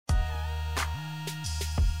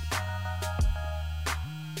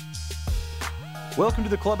Welcome to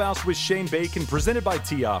the Clubhouse with Shane Bacon, presented by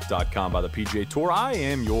teeoff.com by the PGA Tour. I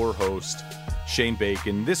am your host, Shane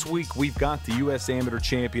Bacon. This week, we've got the U.S. Amateur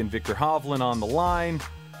Champion Viktor Hovland on the line.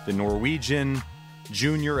 The Norwegian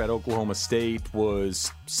junior at Oklahoma State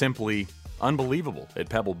was simply unbelievable at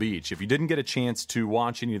Pebble Beach. If you didn't get a chance to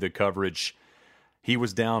watch any of the coverage, he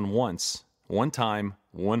was down once, one time,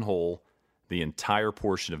 one hole, the entire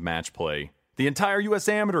portion of match play. The entire U.S.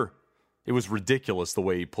 Amateur. It was ridiculous the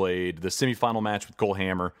way he played. The semifinal match with Cole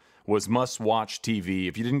Hammer was must-watch TV.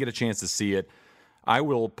 If you didn't get a chance to see it, I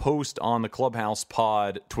will post on the Clubhouse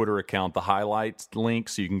Pod Twitter account the highlights link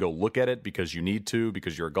so you can go look at it because you need to,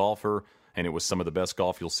 because you're a golfer, and it was some of the best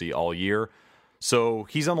golf you'll see all year. So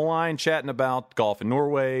he's on the line chatting about golf in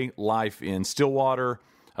Norway, life in Stillwater,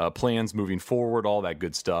 plans moving forward, all that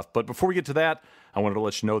good stuff. But before we get to that, I wanted to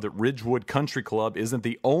let you know that Ridgewood Country Club isn't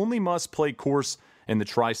the only must-play course in the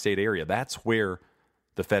tri-state area. That's where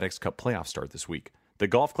the FedEx Cup playoffs start this week. The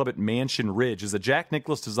golf club at Mansion Ridge is a Jack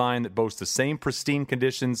Nicklaus design that boasts the same pristine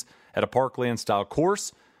conditions at a parkland-style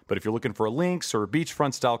course. But if you're looking for a links or a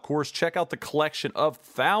beachfront-style course, check out the collection of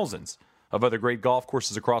thousands of other great golf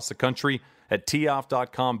courses across the country at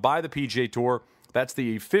teeoff.com by the PGA Tour. That's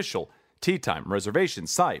the official tee time reservation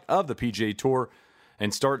site of the PGA Tour.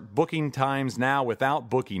 And start booking times now without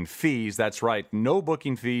booking fees. That's right, no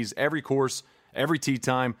booking fees, every course, every tee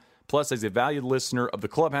time. Plus, as a valued listener of the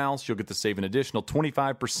Clubhouse, you'll get to save an additional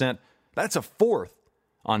 25%. That's a fourth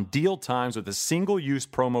on deal times with a single-use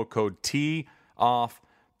promo code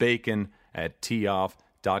TEEOFFBACON at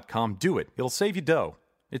teeoff.com. Do it. It'll save you dough.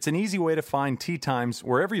 It's an easy way to find tee times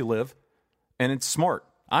wherever you live, and it's smart.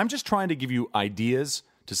 I'm just trying to give you ideas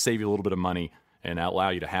to save you a little bit of money and allow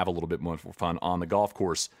you to have a little bit more fun on the golf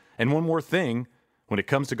course. And one more thing. When it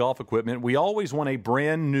comes to golf equipment, we always want a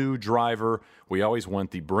brand new driver. We always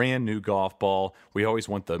want the brand new golf ball. We always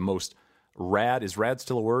want the most rad, is rad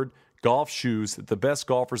still a word? Golf shoes that the best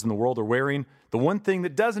golfers in the world are wearing. The one thing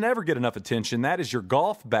that doesn't ever get enough attention, that is your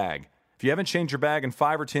golf bag. If you haven't changed your bag in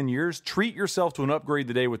 5 or 10 years, treat yourself to an upgrade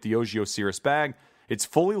today with the Ogio Cirrus bag. It's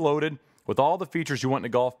fully loaded with all the features you want in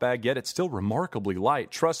a golf bag, yet it's still remarkably light.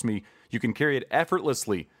 Trust me, you can carry it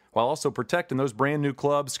effortlessly while also protecting those brand new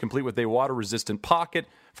clubs, complete with a water-resistant pocket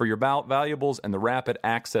for your valuables and the rapid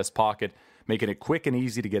access pocket, making it quick and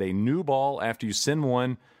easy to get a new ball after you send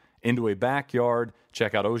one into a backyard.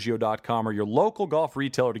 Check out Ogio.com or your local golf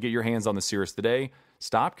retailer to get your hands on the Cirrus today.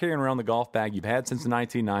 Stop carrying around the golf bag you've had since the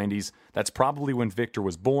 1990s. That's probably when Viktor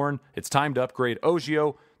was born. It's time to upgrade.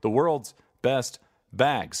 Ogio, the world's best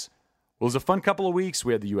bags. Well, it was a fun couple of weeks.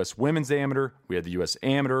 We had the U.S. Women's Amateur. We had the U.S.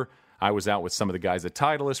 Amateur. I was out with some of the guys at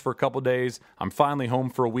Titleist for a couple days. I'm finally home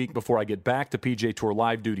for a week before I get back to PGA Tour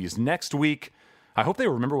Live duties next week. I hope they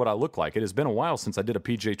remember what I look like. It has been a while since I did a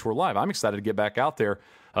PGA Tour Live. I'm excited to get back out there.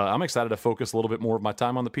 I'm excited to focus a little bit more of my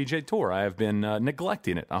time on the PGA Tour. I have been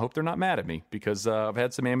neglecting it. I hope they're not mad at me because I've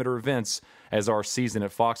had some amateur events as our season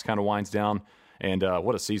at Fox kind of winds down. And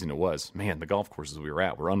what a season it was. Man, the golf courses we were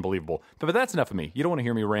at were unbelievable. But that's enough of me. You don't want to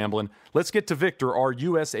hear me rambling. Let's get to Viktor, our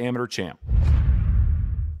U.S. Amateur champ.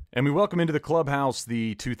 And we welcome into the Clubhouse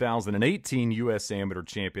the 2018 U.S. Amateur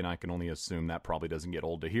champion. I can only assume that probably doesn't get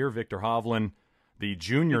old to hear. Viktor Hovland, the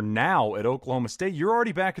junior now at Oklahoma State. You're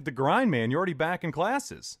already back at the grind, man. You're already back in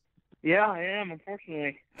classes. Yeah, I am,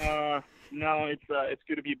 unfortunately. No, it's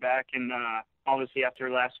good to be back. And obviously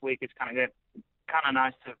after last week, it's kind of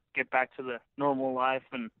nice to get back to the normal life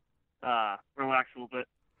and relax a little bit.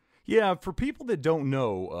 Yeah, for people that don't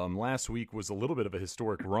know, last week was a little bit of a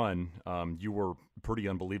historic run. You were pretty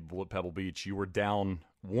unbelievable at Pebble Beach. You were down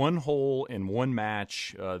one hole in one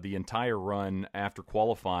match the entire run after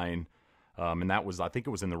qualifying, and that was, I think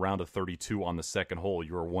it was in the round of 32 on the second hole.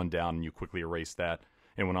 You were one down, and you quickly erased that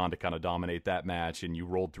and went on to kind of dominate that match, and you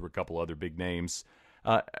rolled through a couple other big names.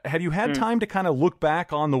 Have you had time to kind of look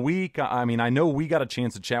back on the week? I mean, I know we got a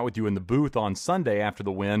chance to chat with you in the booth on Sunday after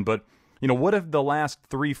the win, but you know, what have the last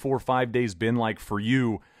 3, 4, 5 days been like for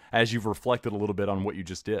you as you've reflected a little bit on what you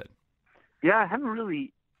just did? Yeah, I haven't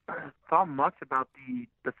really thought much about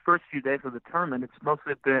the first few days of the tournament. It's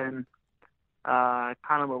mostly been kind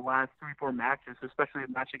of the last 3, 4 matches, especially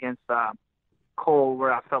the match against Cole,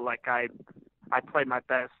 where I felt like I played my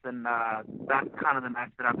best, and that's kind of the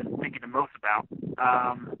match that I've been thinking the most about.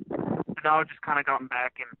 But now I've just kind of gotten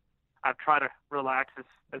back, and I've tried to relax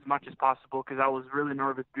as much as possible because I was really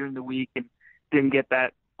nervous during the week and didn't get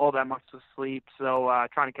all that much sleep. So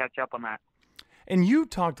trying to catch up on that. And you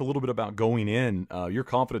talked a little bit about going in. Your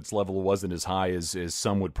confidence level wasn't as high as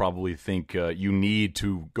some would probably think you need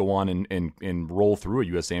to go on and roll through a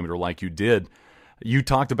U.S. Amateur like you did. You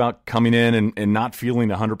talked about coming in and not feeling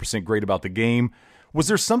 100% great about the game. Was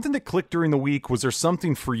there something that clicked during the week? Was there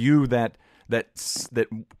something for you that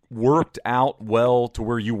worked out well to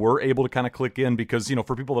where you were able to kind of click in? Because,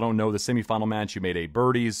 for people that don't know, the semifinal match, you made 8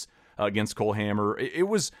 birdies against Cole Hammer. It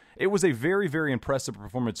was a very, very impressive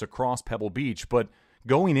performance across Pebble Beach, but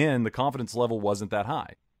going in, the confidence level wasn't that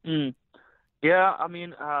high. Yeah, I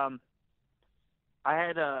mean, I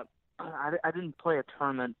didn't play a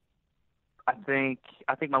tournament. I think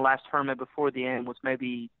my last tournament before the end was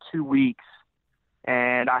maybe 2 weeks,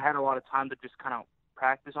 and I had a lot of time to just kind of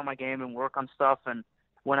practice on my game and work on stuff. And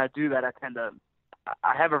when I do that, I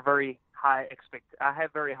have very high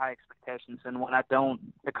expectations, and when I don't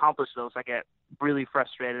accomplish those, I get really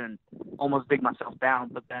frustrated and almost dig myself down.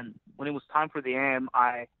 But then when it was time for the AM,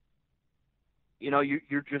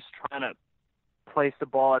 you're just trying to place the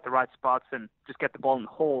ball at the right spots and just get the ball in the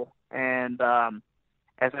hole. And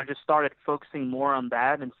as I just started focusing more on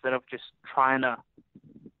that instead of just trying to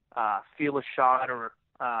feel a shot or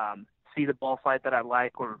see the ball flight that I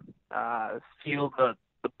like or feel the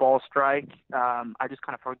ball strike, I just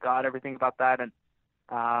kind of forgot everything about that. And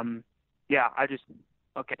I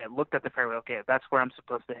looked at the fairway. Okay, that's where I'm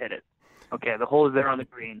supposed to hit it. Okay, the hole is there on the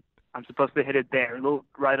green. I'm supposed to hit it there, a little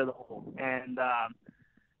right of the hole. And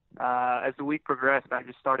as the week progressed, I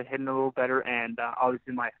just started hitting a little better, and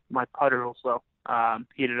obviously my putter also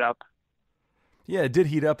heated up. Yeah, it did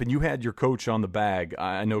heat up, and you had your coach on the bag.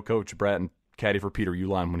 I know Coach Bratton, caddy for Peter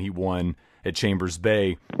Uihlein when he won at Chambers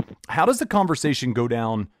Bay. How does the conversation go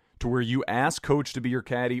down to where you ask Coach to be your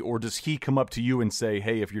caddy, or does he come up to you and say,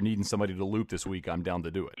 hey, if you're needing somebody to loop this week, I'm down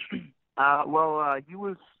to do it? He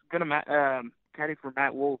was going to caddy for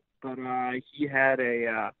Matt Wolf, but he had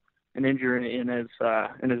an injury in his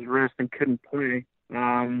wrist and couldn't play.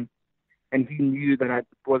 And he knew that I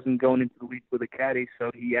wasn't going into the week with a caddy,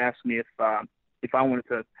 so he asked me if I wanted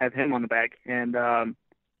to have him on the bag. And I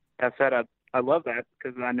said I love that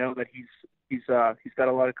because I know that he's got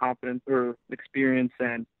a lot of confidence or experience,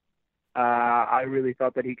 and I really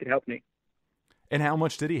thought that he could help me. And how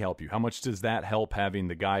much did he help you? How much does that help, having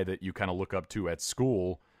the guy that you kind of look up to at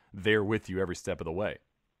school there with you every step of the way?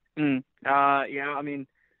 I mean, I've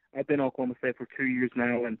been at Oklahoma State for 2 years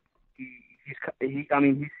now, and he sees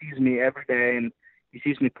me every day, and he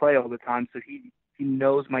sees me play all the time, so he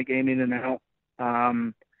knows my game in and out,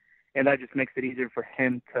 and that just makes it easier for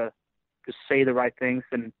him to say the right things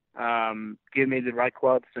and give me the right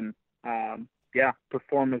clubs and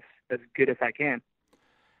perform as good as I can.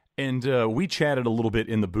 And we chatted a little bit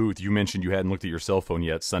in the booth. You mentioned you hadn't looked at your cell phone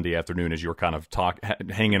yet Sunday afternoon as you were kind of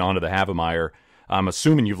hanging on to the Havemeyer. I'm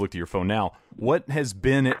assuming you've looked at your phone now. What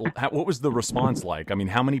was the response like? I mean,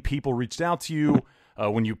 how many people reached out to you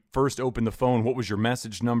when you first opened the phone? What was your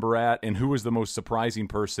message number at? And who was the most surprising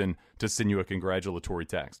person to send you a congratulatory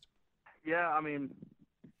text? Yeah, I mean,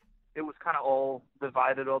 it was kind of all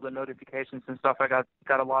divided, all the notifications and stuff. I got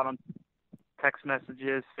a lot on text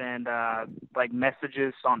messages and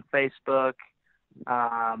messages on Facebook,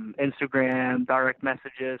 Instagram, direct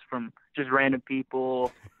messages from just random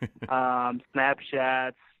people,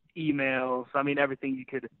 Snapchats, emails. I mean, everything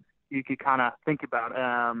you could kind of think about.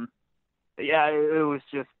 It was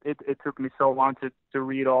just it took me so long to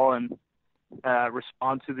read all and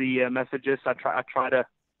respond to the messages. I try to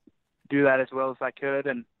do that as well as I could,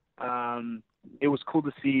 and it was cool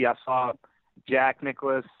to see. I saw Jack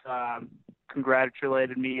Nicklaus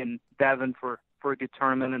congratulated me and Devin for a good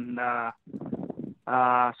tournament, and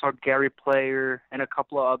saw Gary Player and a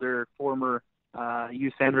couple of other former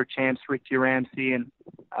youth amateur champs, Ricky Ramsey and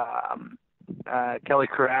Kelly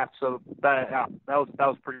Kraft. So that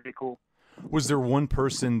was pretty cool. Was there one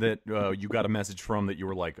person that you got a message from that you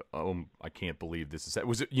were like, oh, I can't believe this is?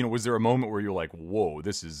 Was it? Was there a moment where you're like, whoa,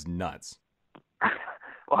 this is nuts?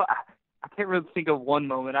 Well, I can't really think of one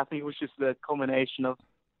moment. I think it was just the culmination of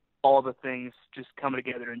all the things just coming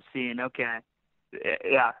together and seeing, okay,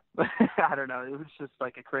 yeah, I don't know. It was just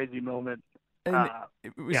like a crazy moment. And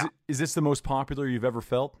is this the most popular you've ever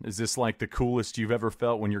felt? Is this like the coolest you've ever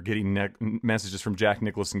felt when you're getting messages from Jack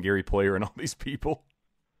Nicklaus and Gary Player and all these people?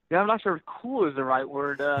 Yeah, I'm not sure if cool is the right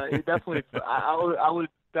word. It definitely, I would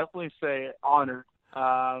definitely say honored.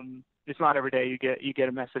 It's not every day you get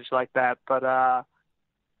a message like that, but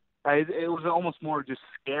it was almost more just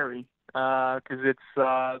scary because it's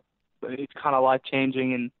kind of life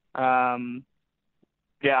changing, and I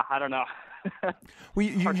don't know.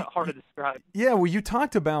 Well, hard to describe. Yeah, well, you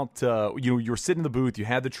talked about you were sitting in the booth, you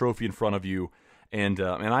had the trophy in front of you, and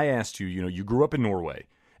I asked you, you grew up in Norway.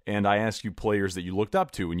 And I asked you players that you looked up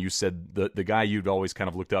to, and you said the guy you'd always kind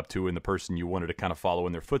of looked up to and the person you wanted to kind of follow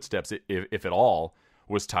in their footsteps, if at all,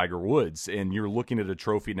 was Tiger Woods. And you're looking at a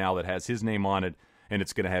trophy now that has his name on it, and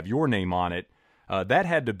it's going to have your name on it. That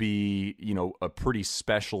had to be, a pretty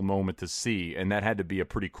special moment to see, and that had to be a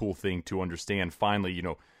pretty cool thing to understand. Finally,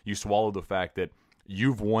 you swallow the fact that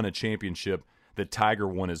you've won a championship that Tiger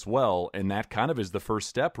won as well, and that kind of is the first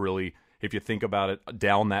step, really, if you think about it,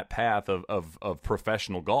 down that path of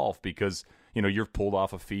professional golf, because you've pulled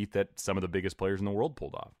off a feat that some of the biggest players in the world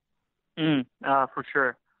pulled off. For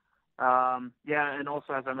sure. And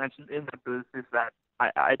also, as I mentioned in the booth, is that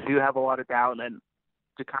I do have a lot of doubt, and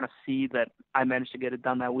to kind of see that I managed to get it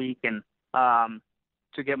done that week, and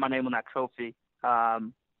to get my name on that trophy,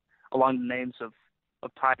 along the names of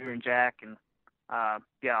Tiger and Jack, and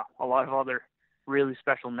a lot of other really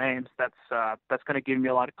special names. That's going to give me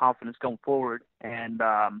a lot of confidence going forward, and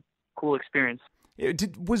cool experience.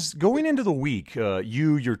 Was going into the week,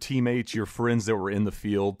 you, your teammates, your friends that were in the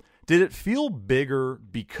field, did it feel bigger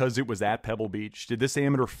because it was at Pebble Beach? Did this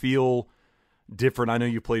amateur feel different? I know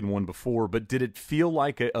you played in one before, but did it feel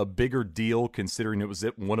like a bigger deal considering it was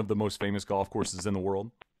at one of the most famous golf courses in the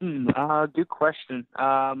world? Good question.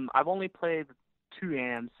 I've only played 2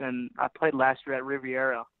 AMs, and I played last year at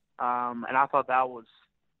Riviera, and I thought that was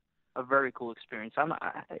a very cool experience.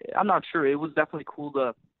 I'm not sure. It was definitely cool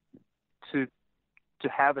to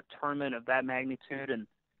have a tournament of that magnitude and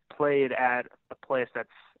play it at a place that's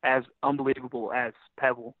as unbelievable as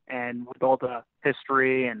Pebble, and with all the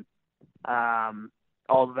history and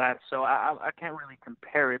all of that. So I can't really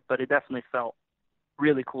compare it, but it definitely felt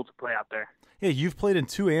really cool to play out there. Yeah, you've played in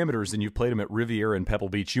 2 amateurs, and you've played them at Riviera and Pebble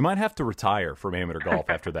Beach. You might have to retire from amateur golf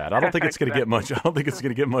after that. I don't think it's going to get much. I don't think it's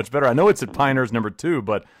going to get much better. I know it's at Pioneers number 2,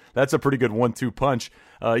 but that's a pretty good 1-2 punch.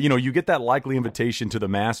 You get that likely invitation to the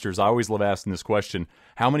Masters. I always love asking this question: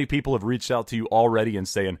 how many people have reached out to you already and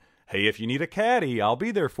saying, "Hey, if you need a caddy, I'll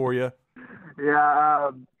be there for you"?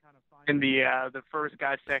 Yeah, in the first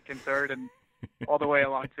guy, second, third, and all the way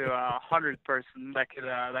along to 100th person that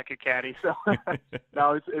could caddy. So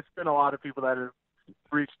no, it's been a lot of people that have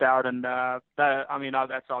reached out, and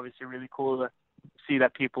that's obviously really cool to see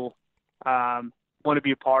that people want to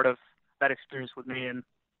be a part of that experience with me, and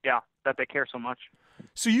that they care so much.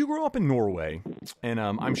 So you grew up in Norway, and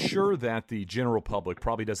I'm sure that the general public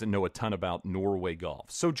probably doesn't know a ton about Norway golf.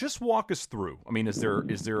 So just walk us through. I mean,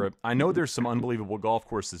 I know there's some unbelievable golf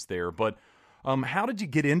courses there, but how did you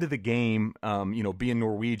get into the game? Being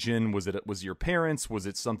Norwegian, was it your parents? Was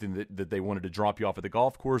it something that they wanted to drop you off at the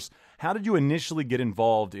golf course? How did you initially get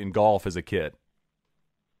involved in golf as a kid?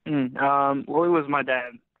 Well, it was my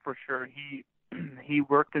dad for sure. He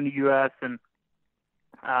worked in the U.S. and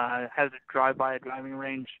had to drive by a driving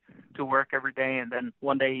range to work every day, and then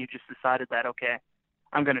one day he just decided that, okay,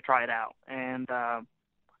 I'm going to try it out. And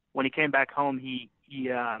when he came back home, he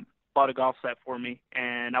bought a golf set for me,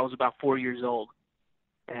 and I was about 4 years old.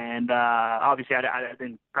 And obviously I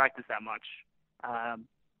didn't practice that much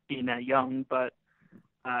being that young, but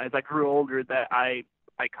as I grew older, that I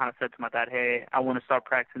kind of said to my dad, hey, I want to start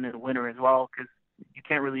practicing in the winter as well, because you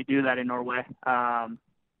can't really do that in Norway.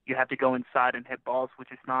 You have to go inside and hit balls,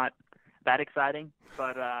 which is not that exciting.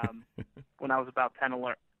 But when I was about 10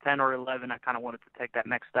 or 11, I kind of wanted to take that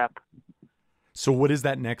next step. So what is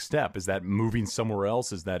that next step? Is that moving somewhere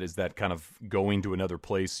else? Is that kind of going to another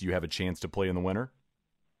place you have a chance to play in the winter?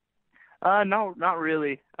 No, not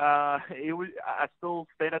really. I still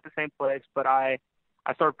stayed at the same place, but I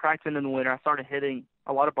started practicing in the winter. I started hitting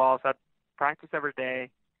a lot of balls. I practiced every day,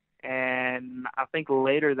 and I think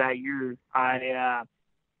later that year I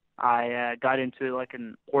got into like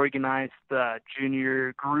an organized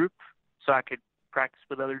junior group, so I could practice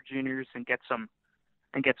with other juniors and get some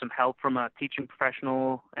help from a teaching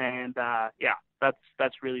professional. And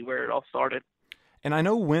that's really where it all started. And I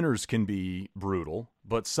know winters can be brutal,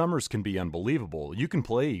 but summers can be unbelievable. You can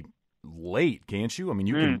play late, can't you? I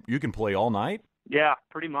mean, you can play all night. Yeah,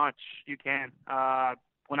 pretty much. You can.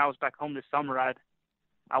 When I was back home this summer, I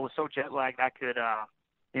was so jet lagged I could,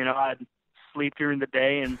 I'd sleep during the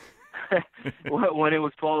day, and when it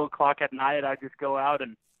was 12 o'clock at night, I'd just go out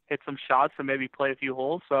and hit some shots and maybe play a few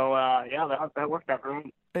holes. So that worked out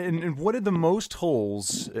great. And what are the most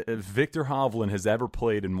holes Viktor Hovland has ever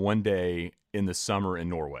played in one day in the summer in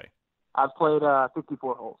Norway? I've played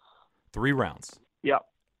 54 holes. 3 rounds. Yep.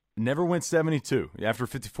 Never went 72. After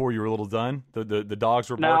 54, you were a little done. The dogs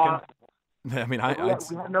were barking. No, I mean,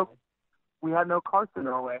 we had no carts in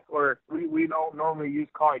Norway, or we don't normally use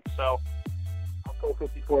carts, so I'll go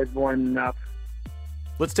 54 is more than enough.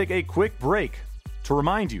 Let's take a quick break to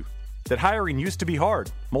remind you that hiring used to be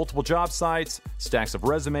hard. Multiple job sites, stacks of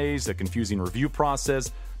resumes, a confusing review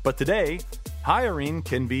process. But today, hiring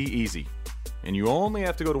can be easy. And you only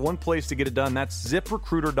have to go to one place to get it done. That's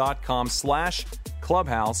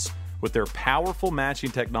ZipRecruiter.com/Clubhouse. With their powerful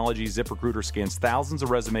matching technology, ZipRecruiter scans thousands of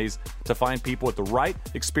resumes to find people with the right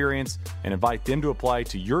experience and invite them to apply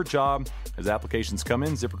to your job. As applications come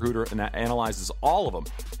in, ZipRecruiter analyzes all of them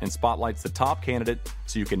and spotlights the top candidate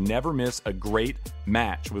so you can never miss a great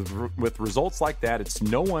match. With results like that, it's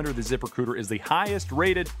no wonder that ZipRecruiter is the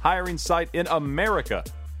highest-rated hiring site in America.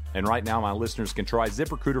 And right now, my listeners can try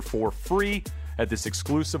ZipRecruiter for free at this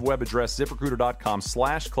exclusive web address,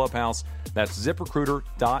 ZipRecruiter.com/clubhouse. That's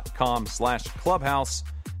ZipRecruiter.com/clubhouse.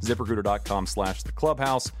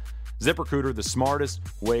 ZipRecruiter.com/theclubhouse. ZipRecruiter, the smartest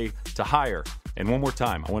way to hire. And one more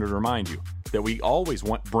time, I wanted to remind you that we always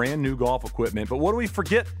want brand new golf equipment, but what do we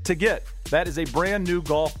forget to get? That is a brand new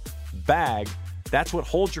golf bag. That's what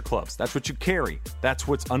holds your clubs. That's what you carry. That's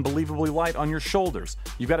what's unbelievably light on your shoulders.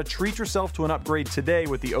 You've got to treat yourself to an upgrade today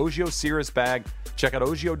with the Ogio Cirrus bag. Check out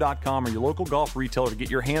Ogio.com or your local golf retailer to get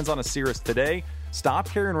your hands on a Cirrus today. Stop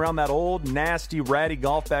carrying around that old, nasty, ratty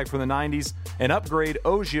golf bag from the 90s and upgrade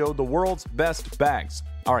Ogio, the world's best bags.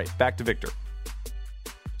 All right, back to Victor.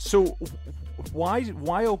 So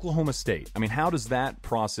why Oklahoma State? I mean, how does that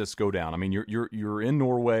process go down? I mean, you're in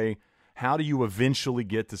Norway. How do you eventually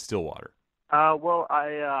get to Stillwater? Well,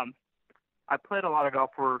 I played a lot of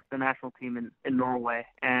golf for the national team in Norway,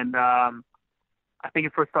 and I think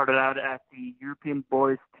it first started out at the European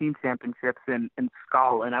Boys Team Championships in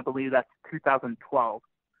Scotland. I believe that's 2012.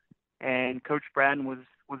 And Coach Bratton was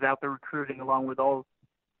out there recruiting along with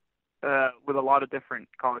with a lot of different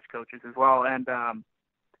college coaches as well, and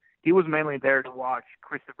he was mainly there to watch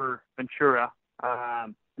Christopher Ventura,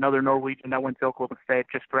 another Norwegian that went to Oklahoma State,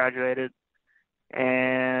 just graduated.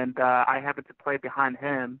 And I happened to play behind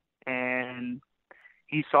him, and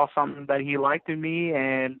he saw something that he liked in me,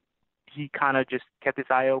 and he kind of just kept his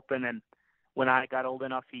eye open. And when I got old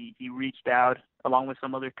enough, he reached out along with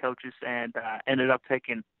some other coaches and ended up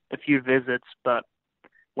taking a few visits. But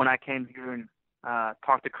when I came here and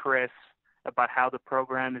talked to Chris about how the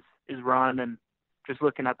program is run and just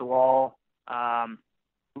looking at the wall,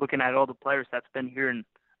 looking at all the players that's been here and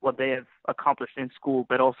what they have accomplished in school,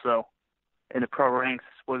 but also in the pro ranks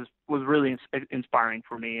was really inspiring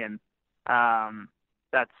for me, and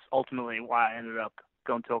that's ultimately why I ended up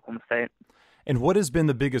going to Oklahoma State. And what has been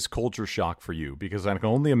the biggest culture shock for you? Because I can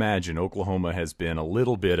only imagine Oklahoma has been a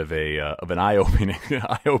little bit of an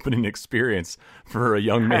eye-opening experience for a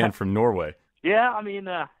young man from Norway. Yeah, I mean,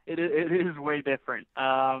 it is way different,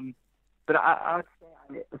 but I would say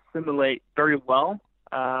I assimilate very well.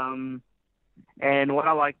 And what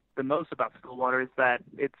I like the most about Stillwater is that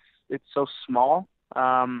it's so small.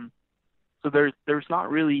 So there's not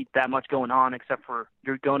really that much going on except for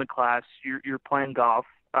you're going to class, you're playing golf.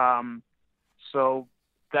 So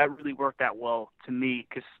that really worked out well to me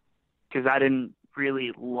because I didn't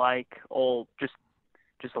really like just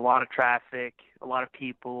a lot of traffic, a lot of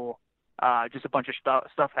people, just a bunch of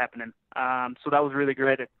stuff happening. So that was really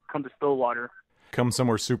great to come to Stillwater. Come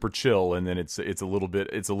somewhere super chill, and then it's a little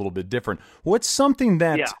bit different. What's something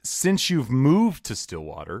that since you've moved to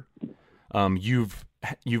Stillwater, you've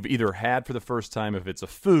either had for the first time, if it's a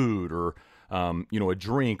food or a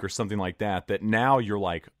drink or something like that, that now you're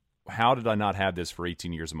like, how did I not have this for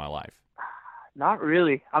 18 years of my life? Not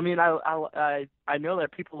really. I mean, I know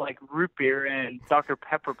that people like root beer and Dr.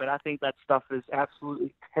 Pepper, but I think that stuff is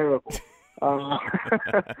absolutely terrible. But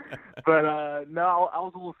no, I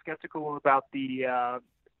was a little skeptical about the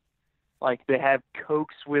they have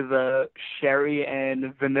Cokes with sherry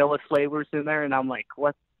and vanilla flavors in there, and I'm like,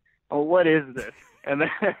 what is this? And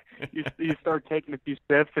then you start taking a few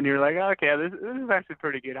sips, and you're like, okay, this is actually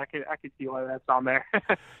pretty good. I can see why that's on there.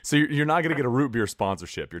 So you're not going to get a root beer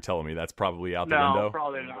sponsorship. You're telling me that's probably out the window? No,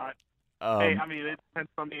 probably not. Hey, I mean, it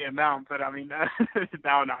depends on the amount, but I mean, no,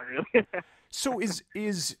 not really. So is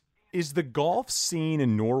the golf scene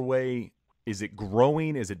in Norway, is it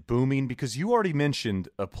growing? Is it booming? Because you already mentioned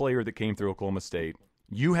a player that came through Oklahoma State.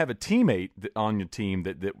 You have a teammate on your team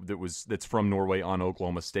that's from Norway on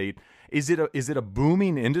Oklahoma State. Is it a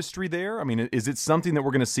booming industry there? I mean, is it something that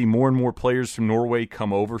we're going to see more and more players from Norway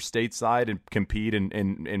come over stateside and compete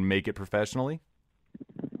and make it professionally?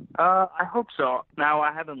 I hope so. Now,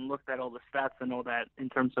 I haven't looked at all the stats and all that in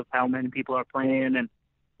terms of how many people are playing and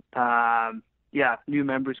new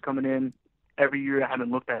members coming in every year. I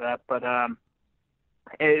haven't looked at that, but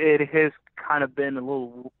it has kind of been a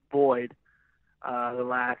little void the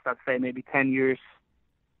last, I'd say, maybe 10 years.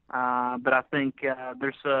 But I think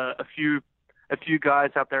there's a few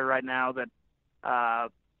guys out there right now that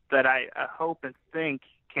I hope and think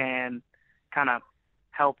can kind of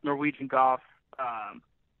help Norwegian golf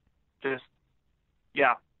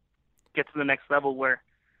get to the next level where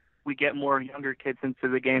we get more younger kids into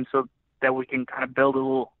the game. So that we can kind of build a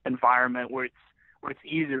little environment where it's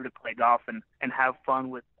easier to play golf and have fun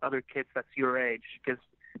with other kids that's your age, because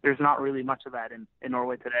there's not really much of that in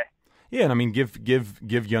Norway today. Yeah, and I mean, give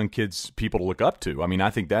young kids people to look up to. I mean, I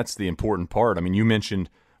think that's the important part. I mean, you mentioned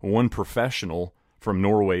one professional from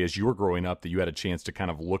Norway as you were growing up that you had a chance to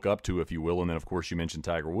kind of look up to, if you will, and then of course you mentioned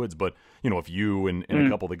Tiger Woods. But if you and a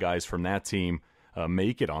couple of the guys from that team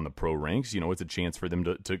make it on the pro ranks, it's a chance for them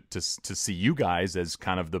to see you guys as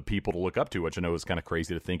kind of the people to look up to, which I know is kind of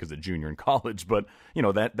crazy to think as a junior in college, but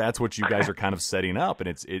that's what you guys are kind of setting up, and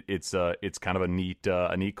it's kind of a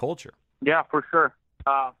neat culture. Yeah, for sure.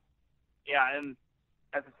 Yeah, and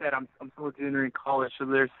as I said, I'm still a junior in college, so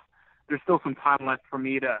there's still some time left for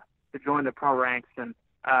me to join the pro ranks, and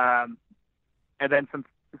then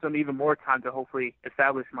some even more time to hopefully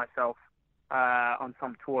establish myself on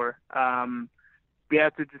some tour. We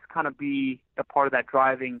have to just kind of be a part of that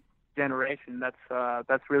driving generation.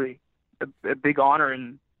 That's really a big honor,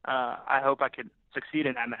 and I hope I can succeed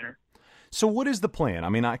in that manner. So what is the plan? I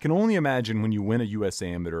mean, I can only imagine when you win a U.S.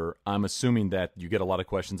 Amateur, I'm assuming that you get a lot of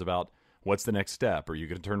questions about what's the next step? Are you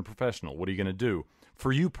going to turn professional? What are you going to do?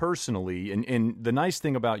 For you personally, and the nice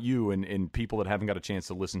thing about you and people that haven't got a chance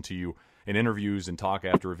to listen to you in interviews and talk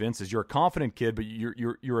after events is you're a confident kid, but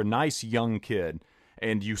you're a nice young kid,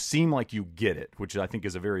 and you seem like you get it, which I think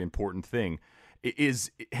is a very important thing.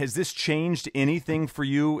 Has this changed anything for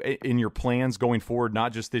you in your plans going forward,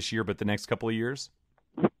 not just this year, but the next couple of years?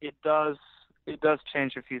 It does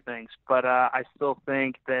change a few things, but I still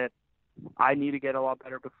think that I need to get a lot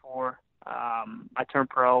better before I turn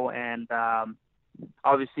pro, and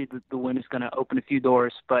obviously the win is going to open a few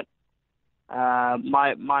doors, but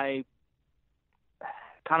my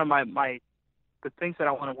the things that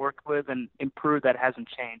I want to work with and improve, that hasn't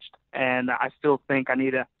changed, and I still think I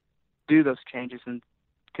need to do those changes and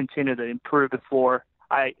continue to improve before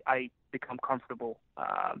I become comfortable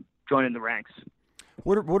joining the ranks.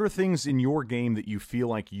 What are things in your game that you feel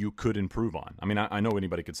like you could improve on? I mean, I know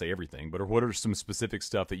anybody could say everything, but what are some specific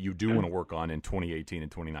stuff that you do want to work on in 2018 and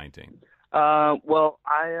 2019? Well,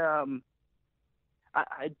 I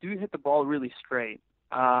do hit the ball really straight,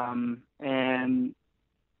 and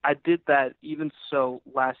I did that even so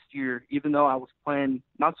last year. Even though I was playing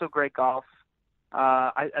not so great golf,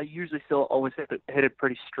 I usually still always hit it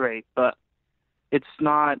pretty straight, but it's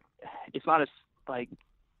not as like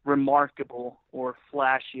remarkable or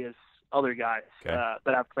flashy as other guys that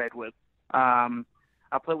I've played with. I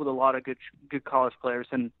played with a lot of good college players,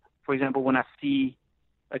 and for example, when I see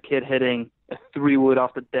a kid hitting a 3-wood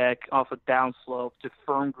off the deck, off a downslope to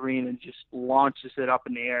firm green, and just launches it up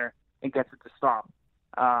in the air and gets it to stop,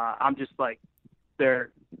 I'm just like there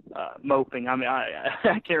moping. I mean, I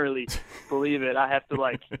can't really believe it. I have to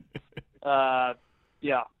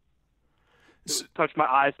touch my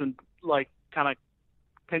eyes and like kind of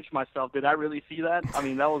pinch myself. Did I really see that? I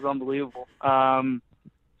mean, that was unbelievable. I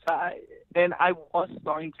was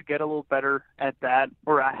starting to get a little better at that,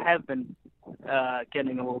 or I have been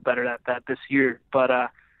getting a little better at that this year. But I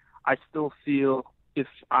still feel if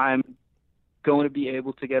I'm going to be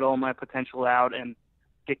able to get all my potential out and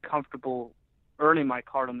get comfortable earning my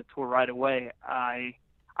card on the tour right away, I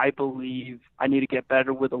believe I need to get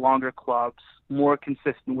better with the longer clubs, more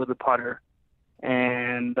consistent with the putter,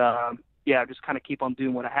 and just kind of keep on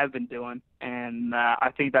doing what I have been doing. And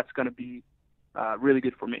I think that's going to be really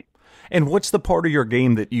good for me. And what's the part of your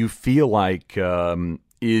game that you feel like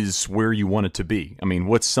is where you want it to be? I mean,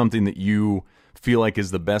 what's something that you feel like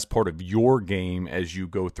is the best part of your game as you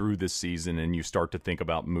go through this season and you start to think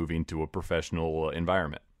about moving to a professional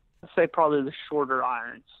environment? I'd say probably the shorter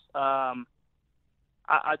irons.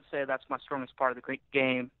 I'd say that's my strongest part of the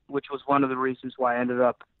game, which was one of the reasons why I ended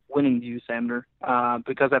up winning the U.S. Amateur,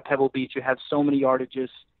 because at Pebble Beach you have so many yardages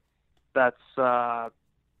that's at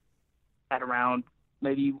around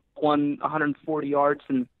maybe 140 yards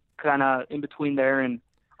and kind of in between there and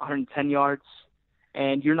 110 yards,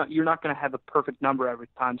 and you're not going to have a perfect number every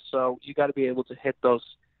time, so you got to be able to hit those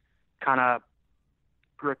kind of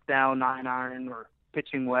grip down 9-iron or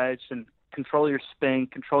pitching wedge and control your spin,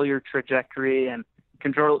 control your trajectory, and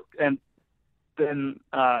control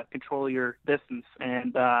your distance,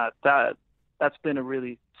 and that's been a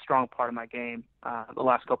really strong part of my game the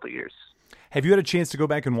last couple of years. Have you had a chance to go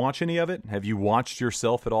back and watch any of it? Have you watched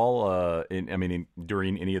yourself at all?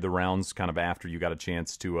 During any of the rounds, kind of after you got a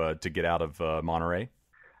chance to get out of Monterey?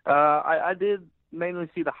 I did mainly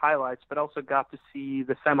see the highlights, but also got to see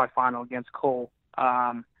the semifinal against Cole,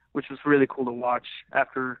 which was really cool to watch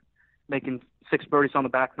after making 6 birdies on the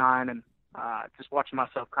back 9 and just watching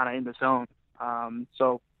myself kind of in the zone.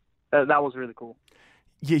 So that was really cool.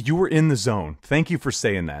 Yeah, you were in the zone. Thank you for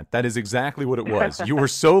saying that. That is exactly what it was. You were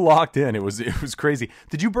so locked in. It was crazy.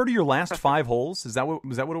 Did you birdie your last 5 holes? Was that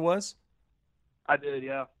what it was? I did,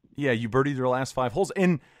 yeah. Yeah, you birdied your last 5 holes.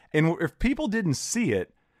 And if people didn't see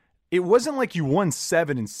it, it wasn't like you won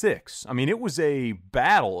 7 and 6. I mean, it was a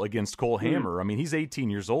battle against Cole Hammer. I mean, he's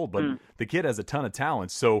 18 years old, but the kid has a ton of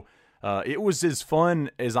talent. So it was as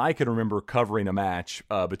fun as I can remember covering a match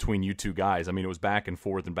between you two guys. I mean, it was back and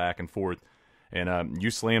forth and back and forth. And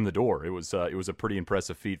you slammed the door. It was a pretty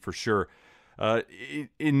impressive feat for sure.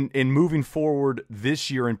 In moving forward this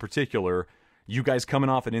year in particular, you guys coming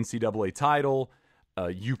off an NCAA title,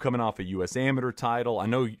 you coming off a U.S. Amateur title. I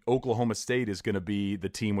know Oklahoma State is going to be the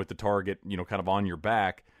team with the target, kind of on your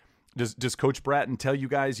back. Does Coach Bratton tell you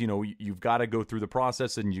guys, you've got to go through the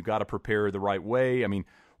process and you've got to prepare the right way? I mean,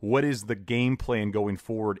 what is the game plan going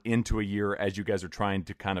forward into a year as you guys are trying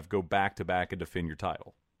to kind of go back to back and defend your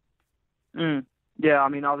title? Yeah, I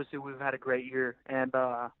mean, obviously we've had a great year, and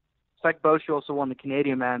Zach Bosch also won the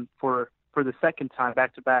Canadian Man for the second time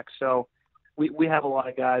back to back. So we have a lot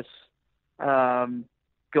of guys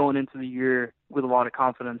going into the year with a lot of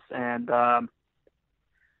confidence, and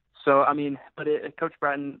so I mean, but Coach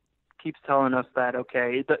Bratton keeps telling us that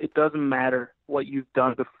it doesn't matter what you've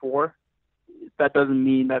done before. That doesn't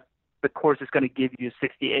mean that the course is going to give you a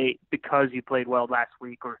 68 because you played well last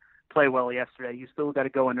week or played well yesterday. You still got to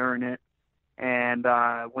go and earn it. And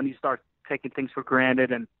when you start taking things for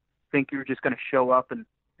granted and think you're just going to show up and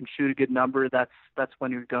shoot a good number, that's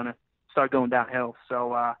when you're going to start going downhill.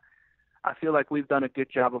 So I feel like we've done a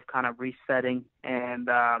good job of kind of resetting and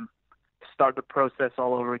start the process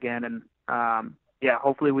all over again. And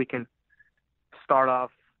hopefully we can start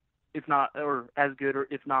off, if not or as good or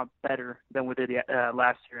if not better than we did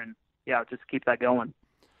last year, and just keep that going.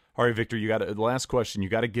 All right, Victor, the last question. You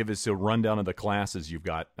got to give us a rundown of the classes you've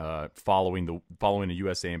got following the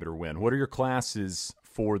U.S. Amateur win. What are your classes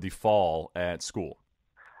for the fall at school?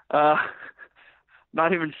 Not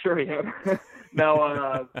even sure yet.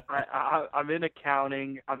 No, I'm in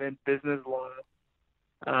accounting. I'm in business law,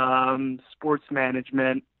 sports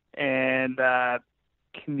management, and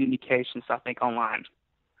communications, I think, online.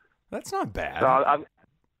 That's not bad. So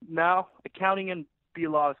no, accounting and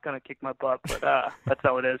B-Law is going to kick my butt, but that's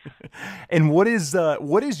how it is. And what is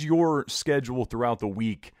your schedule throughout the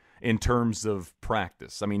week in terms of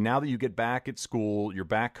practice? I mean, now that you get back at school, you're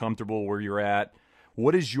back comfortable where you're at,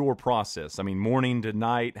 what is your process? I mean, morning to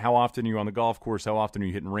night, how often are you on the golf course? How often are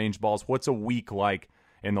you hitting range balls? What's a week like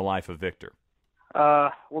in the life of Victor?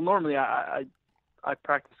 Well, normally I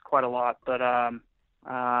practice quite a lot, but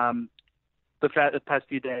the past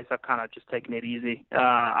few days I've kind of just taken it easy.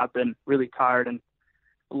 I've been really tired and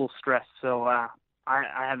a little stressed, so I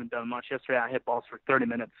haven't done much. Yesterday I hit balls for 30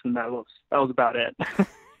 minutes, and that was about it.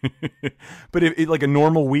 But if like a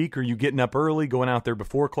normal week, are you getting up early, going out there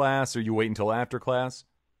before class, or you wait until after class?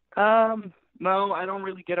 No, I don't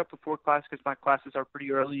really get up before class because my classes are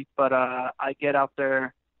pretty early, but I get out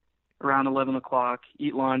there around 11 o'clock,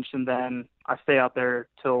 eat lunch, and then I stay out there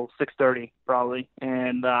till 6:30 probably,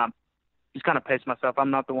 and just kind of pace myself. I'm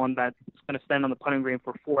not the one that's going to stand on the putting green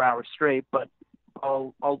for 4 hours straight, but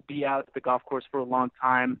I'll be out at the golf course for a long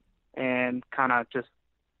time and kind of just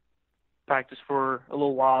practice for a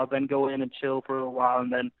little while, then go in and chill for a little while,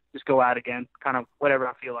 and then just go out again, kind of whatever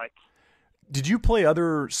I feel like. Did you play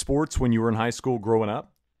other sports when you were in high school growing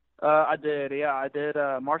up? I did, yeah. I did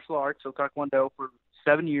martial arts, so Taekwondo for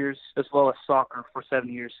 7 years, as well as soccer for 7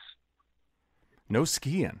 years. No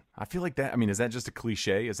skiing. I feel like that. I mean, is that just a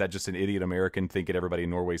cliche? Is that just an idiot American thinking everybody in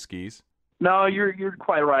Norway skis? No, you're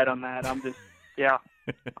quite right on that. I'm just,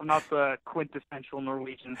 I'm not the quintessential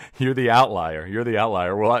Norwegian. You're the outlier.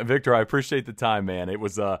 Well, Victor, I appreciate the time, man. It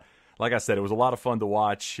was, like I said, it was a lot of fun to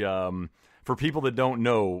watch. For people that don't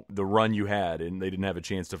know the run you had and they didn't have a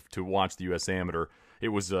chance to watch the U.S. Amateur, it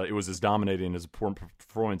was as dominating as a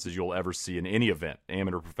performance as you'll ever see in any event,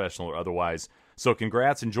 amateur, professional, or otherwise. So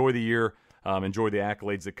congrats. Enjoy the year. Enjoy the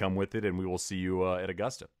accolades that come with it, and we will see you at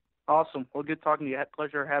Augusta. Awesome. Well, good talking to you. I had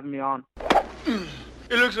pleasure having me on.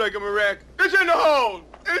 It looks like I'm a wreck. It's in the hole!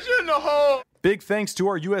 It's in the hole! Big thanks to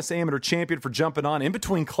our U.S. Amateur champion for jumping on in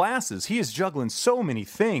between classes. He is juggling so many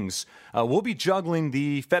things. We'll be juggling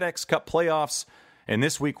the FedEx Cup playoffs, and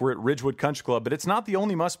this week we're at Ridgewood Country Club, but it's not the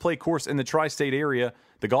only must-play course in the tri-state area.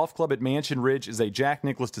 The golf club at Mansion Ridge is a Jack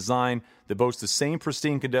Nicklaus design that boasts the same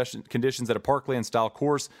pristine conditions at a parkland-style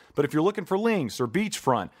course. But if you're looking for links or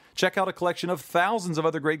beachfront, check out a collection of thousands of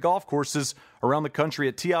other great golf courses around the country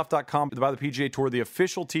at teeoff.com by the PGA Tour, the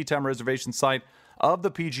official tee time reservation site of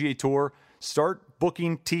the PGA Tour. Start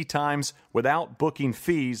booking tee times without booking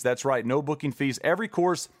fees. That's right, no booking fees. Every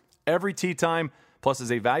course, every tee time, Plus,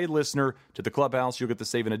 as a valued listener to the Clubhouse, you'll get to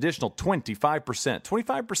save an additional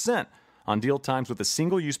 25% on deal times with a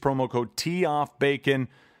single-use promo code TOFFBACON.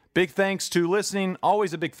 Big thanks to listening.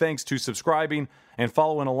 Always a big thanks to subscribing and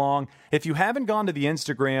following along. If you haven't gone to the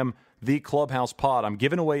Instagram, The Clubhouse Pod, I'm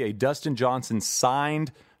giving away a Dustin Johnson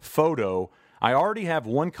signed photo. I already have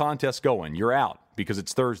one contest going. You're out because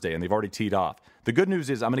it's Thursday and they've already teed off. The good news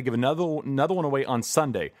is I'm going to give another one away on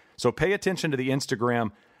Sunday. So pay attention to the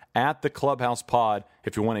Instagram at The Clubhouse Pod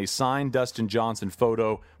if you want a signed Dustin Johnson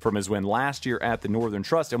photo from his win last year at the Northern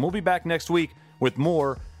Trust. And we'll be back next week with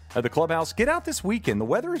more at the Clubhouse. Get out this weekend. The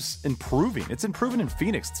weather is improving. It's improving in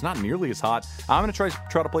Phoenix. It's not nearly as hot. I'm going to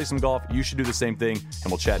try to play some golf. You should do the same thing,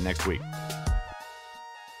 and we'll chat next week.